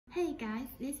Hey guys,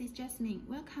 this is Jasmine.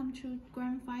 Welcome to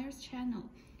Gramfire's channel.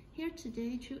 Here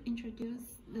today to introduce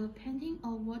the painting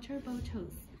of water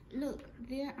bottles. Look,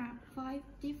 there are 5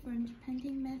 different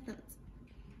painting methods.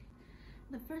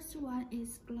 The first one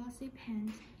is glossy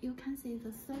paint. You can see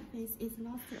the surface is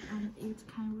lost and it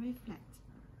can reflect.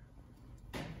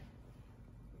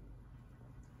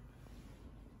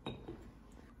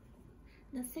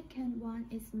 The second one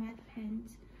is matte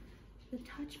paint. The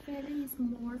touch feeling is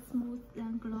more smooth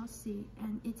than glossy,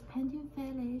 and its painting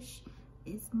finish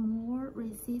is more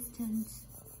resistant.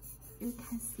 You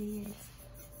can see it.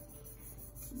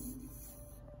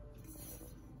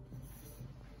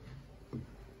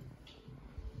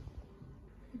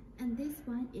 And this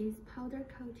one is powder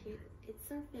coated. Its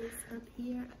surface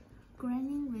appears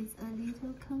grainy with a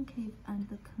little concave and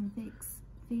convex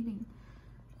feeling.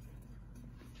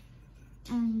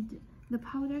 And the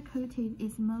powder coated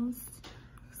is most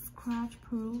scratch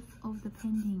proof of the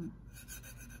painting.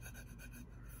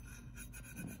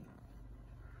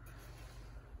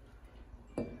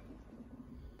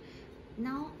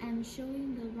 Now I'm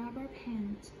showing the rubber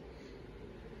paint.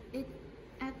 It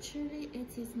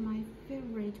is my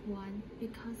favorite one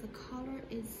because the color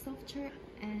is softer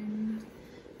and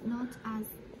not as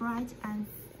bright as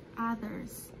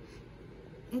others.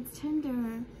 It's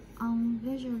tender on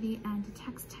visually and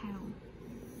textile.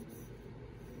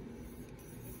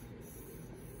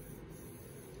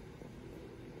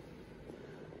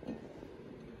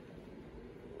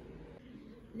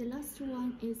 The last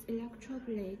one is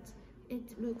electroplate.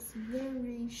 It looks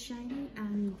very shiny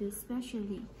and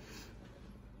specially.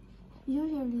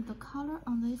 Usually the color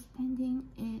on this painting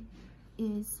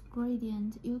is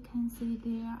gradient. You can see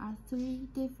there are 3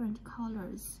 different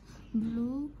colors: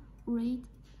 blue, red,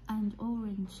 and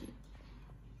orange.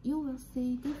 You will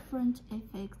see different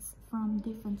effects from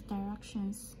different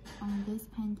directions on this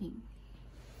painting.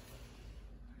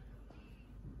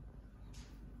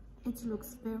 It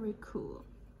looks very cool.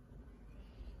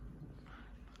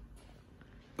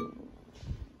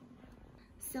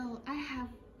 So I have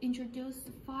introduced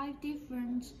 5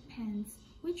 different paints.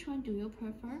 Which one do you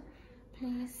prefer?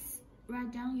 Please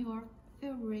write down your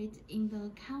favorite in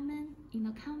the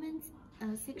comments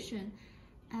section.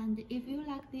 And if you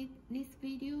like this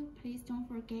video, please don't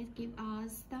forget give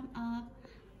us thumb up,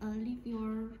 leave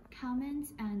your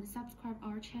comments and subscribe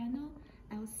our channel.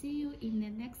 I'll see you in the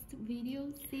next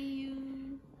video. See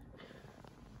you.